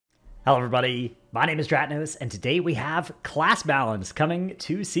Hello, everybody. My name is Dratnos, and today we have Class Balance coming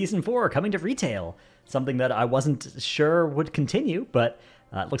to Season 4, coming to retail. Something that I wasn't sure would continue, but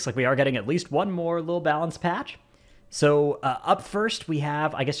it looks like we are getting at least one more little balance patch. So up first, we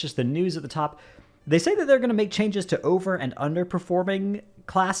have, I guess, just the news at the top. They say that they're going to make changes to over and underperforming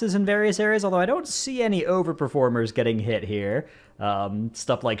classes in various areas, although I don't see any overperformers getting hit here.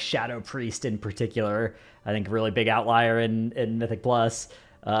 Stuff like Shadow Priest in particular, I think a really big outlier in Mythic Plus.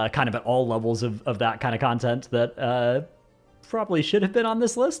 Kind of at all levels of that kind of content that probably should have been on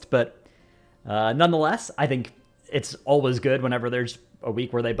this list, but nonetheless, I think it's always good whenever there's a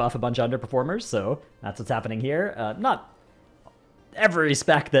week where they buff a bunch of underperformers, so that's what's happening here. Not every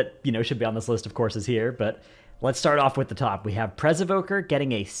spec that, should be on this list, of course, is here, but let's start off with the top. We have Presevoker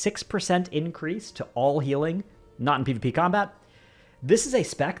getting a 6% increase to all healing, not in PvP combat. This is a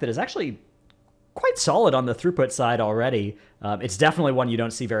spec that is actually quite solid on the throughput side already. It's definitely one you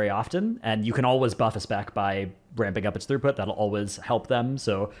don't see very often, and you can always buff a spec by ramping up its throughput. That'll always help them,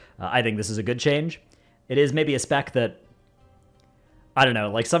 so I think this is a good change. It is maybe a spec that, I don't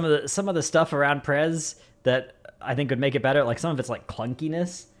know, like some of the stuff around Prez that I think would make it better, like some of its like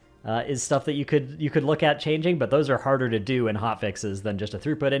clunkiness is stuff that you could look at changing, but those are harder to do in hotfixes than just a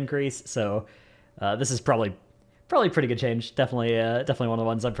throughput increase, so this is probably pretty good change. Definitely one of the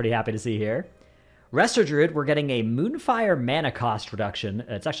ones I'm pretty happy to see here. Resto Druid, we're getting a Moonfire mana cost reduction.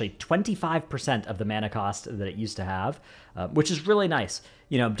 It's actually 25% of the mana cost that it used to have, which is really nice.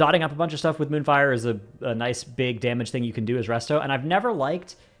 Dotting up a bunch of stuff with Moonfire is a nice big damage thing you can do as Resto, and I've never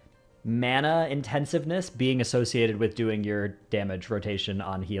liked mana intensiveness being associated with doing your damage rotation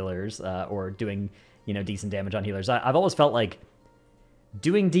on healers or doing, decent damage on healers. I've always felt like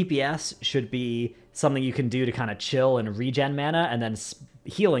doing DPS should be something you can do to kind of chill and regen mana, and then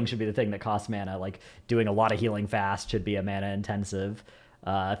healing should be the thing that costs mana. Like doing a lot of healing fast should be a mana intensive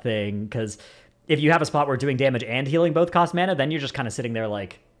thing, because if you have a spot where doing damage and healing both cost mana, then you're just kind of sitting there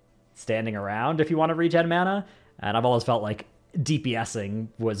like standing around if you want to regen mana. And I've always felt like DPSing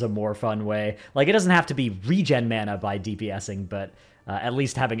was a more fun way. Like it doesn't have to be regen mana by DPSing, but at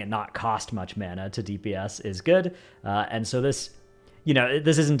least having it not cost much mana to DPS is good. And so this,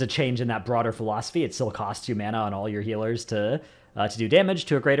 this isn't a change in that broader philosophy. It still costs you mana on all your healers to do damage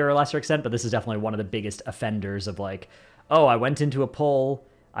to a greater or lesser extent, but this is definitely one of the biggest offenders of like, oh, I went into a pull,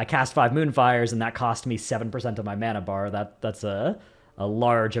 I cast 5 Moonfires, and that cost me 7% of my mana bar. That's a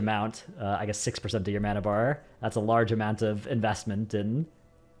large amount. I guess 6% of your mana bar. That's a large amount of investment in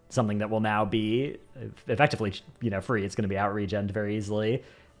something that will now be effectively, free. It's going to be out regened very easily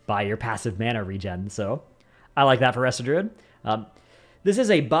by your passive mana regen. So I like that for Resto Druid. This is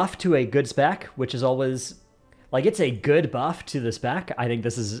a buff to a good spec, which is always, like, it's a good buff to the spec. I think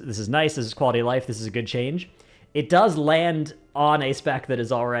this is nice. This is quality of life. This is a good change. It does land on a spec that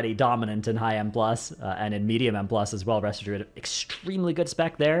is already dominant in high M+, and in medium M+, as well. Resto Druid, extremely good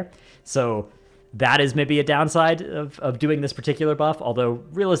spec there. So that is maybe a downside of doing this particular buff, although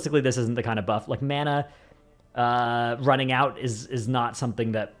realistically this isn't the kind of buff. Like, mana running out is not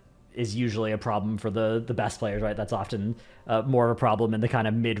something that is usually a problem for the best players, right? That's often more of a problem in the kind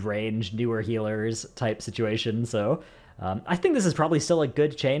of mid-range, newer healers type situation. So I think this is probably still a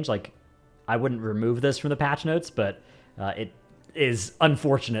good change. Like, I wouldn't remove this from the patch notes, but it is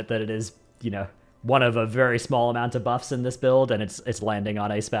unfortunate that it is, one of a very small amount of buffs in this build, and it's landing on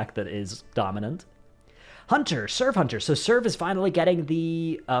a spec that is dominant. Hunter, Serve Hunter. So Serve is finally getting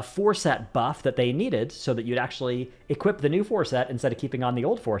the 4-set buff that they needed so that you'd actually equip the new 4-set instead of keeping on the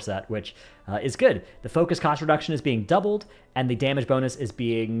old 4-set, which is good. The focus cost reduction is being doubled, and the damage bonus is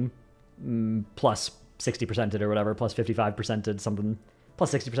being plus 60%ed or whatever, plus 55%ed, something,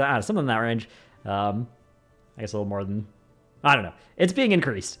 plus 60%, I don't know, something in that range. I guess a little more than, I don't know. It's being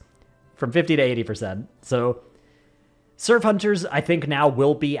increased from 50 to 80%. So Serve Hunters, I think, now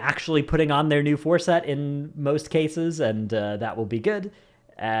will be actually putting on their new 4-set in most cases, and that will be good,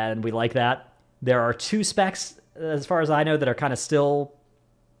 and we like that. There are 2 specs, as far as I know, that are kind of still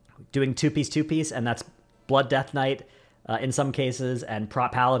doing 2-piece, and that's Blood Death Knight in some cases, and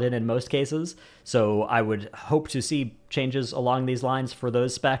Prot Paladin in most cases, so I would hope to see changes along these lines for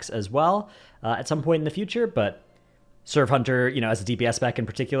those specs as well at some point in the future, but Serve Hunter, as a DPS spec in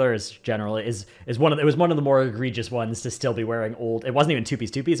particular, is generally is one of it was one of the more egregious ones to still be wearing old. It wasn't even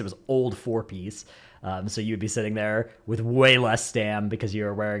 2-piece, it was old 4-piece. So you'd be sitting there with way less stam because you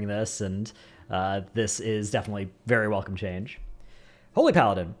were wearing this, and this is definitely very welcome change. Holy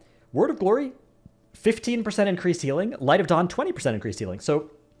Paladin, Word of Glory, 15% increased healing. Light of Dawn, 20% increased healing. So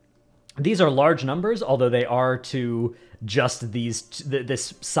these are large numbers, although they are to just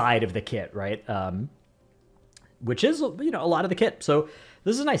this side of the kit, right? Which is, a lot of the kit. So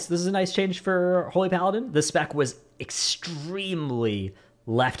This is nice. This is a nice change for Holy Paladin. The spec was extremely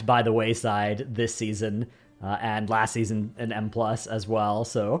left by the wayside this season, and last season in M+ as well.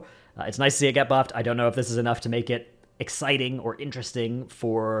 So it's nice to see it get buffed. I don't know if this is enough to make it exciting or interesting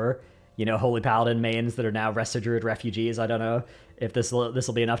for, you know, Holy Paladin mains that are now Resto Druid refugees. I don't know if this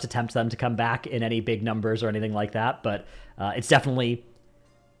will be enough to tempt them to come back in any big numbers or anything like that, but it's definitely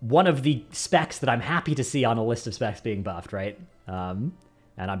one of the specs that I'm happy to see on a list of specs being buffed, right? And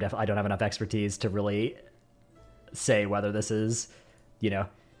I don't have enough expertise to really say whether this is, you know,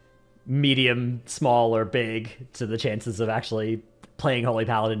 medium, small, or big to the chances of actually playing Holy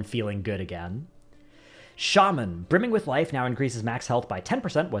Paladin feeling good again. Shaman, Brimming with Life, now increases max health by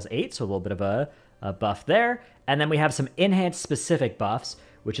 10%, was 8, so a little bit of a buff there. And then we have some enhanced specific buffs,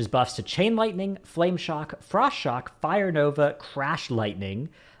 which is buffs to Chain Lightning, Flame Shock, Frost Shock, Fire Nova, Crash Lightning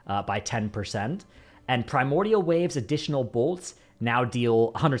by 10%. And Primordial Wave's additional bolts now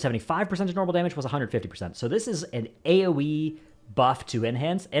deal 175% of normal damage, was 150%. So this is an AoE buff to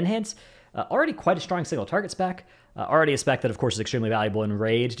Enhance. Enhance, already quite a strong single target spec. Already a spec that, of course, is extremely valuable in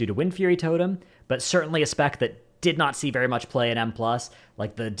Raid due to Wind Fury Totem, but certainly a spec that did not see very much play in M+.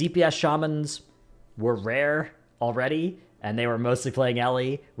 Like, the DPS Shamans were rare already, and they were mostly playing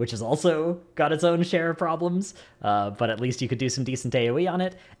Ellie, which has also got its own share of problems, but at least you could do some decent AoE on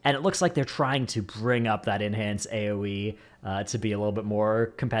it, and it looks like they're trying to bring up that enhanced AoE to be a little bit more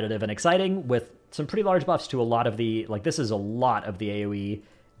competitive and exciting, with some pretty large buffs to a lot of the, like, this is a lot of the AoE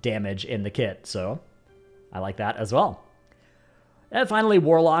damage in the kit, so I like that as well. And finally,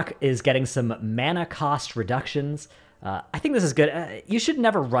 Warlock is getting some mana cost reductions. I think this is good. You should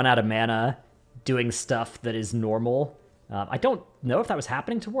never run out of mana doing stuff that is normal. I don't know if that was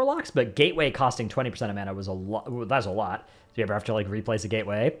happening to Warlocks, but Gateway costing 20% of mana was a lot. That's a lot. Do you ever have to, like, replace a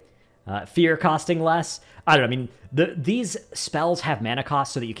Gateway? Fear costing less. I don't know. I mean, these spells have mana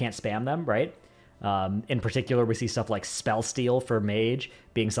cost so that you can't spam them, right? In particular, we see stuff like Spell Steal for Mage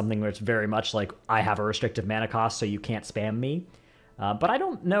being something where it's very much like, I have a restrictive mana cost, so you can't spam me. But I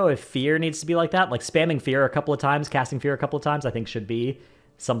don't know if Fear needs to be like that. Like, spamming Fear a couple of times, casting Fear a couple of times, I think should be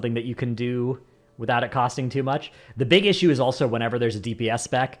something that you can do without it costing too much. The big issue is also whenever there's a DPS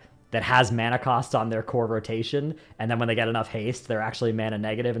spec that has mana cost on their core rotation, and then when they get enough haste, they're actually mana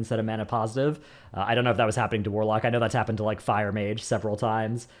negative instead of mana positive. I don't know if that was happening to Warlock. I know that's happened to, like, Fire Mage several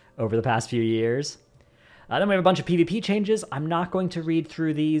times over the past few years. Then we have a bunch of PvP changes. I'm not going to read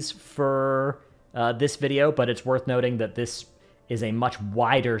through these for this video, but it's worth noting that this is a much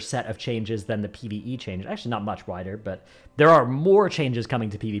wider set of changes than the PvE changes. Actually, not much wider, but there are more changes coming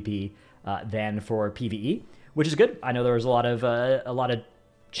to PvP than for PvE, which is good. I know there was a lot of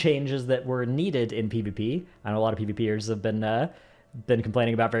changes that were needed in PvP. I know a lot of PvPers have been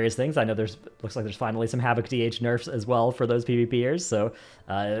complaining about various things. I know looks like there's finally some Havoc DH nerfs as well for those PvPers. So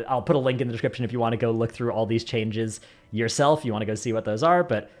I'll put a link in the description if you want to go look through all these changes yourself. You want to go see what those are.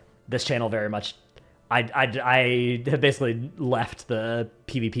 But this channel very much, I have basically left the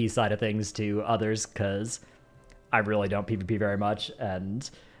PvP side of things to others because I really don't PvP very much, and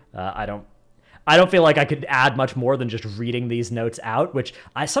I don't feel like I could add much more than just reading these notes out, which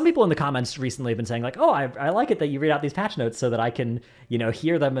some people in the comments recently have been saying, like, oh, I like it that you read out these patch notes so that I can, you know,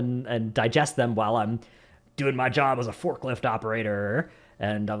 hear them and digest them while I'm doing my job as a forklift operator.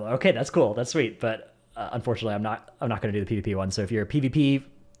 And I'm like, okay, that's cool. That's sweet. But unfortunately, I'm not going to do the PvP one. So if you're a PvP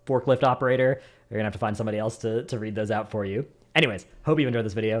forklift operator, you're going to have to find somebody else to read those out for you. Anyways, hope you enjoyed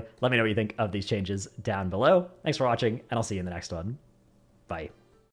this video. Let me know what you think of these changes down below. Thanks for watching, and I'll see you in the next one. Bye.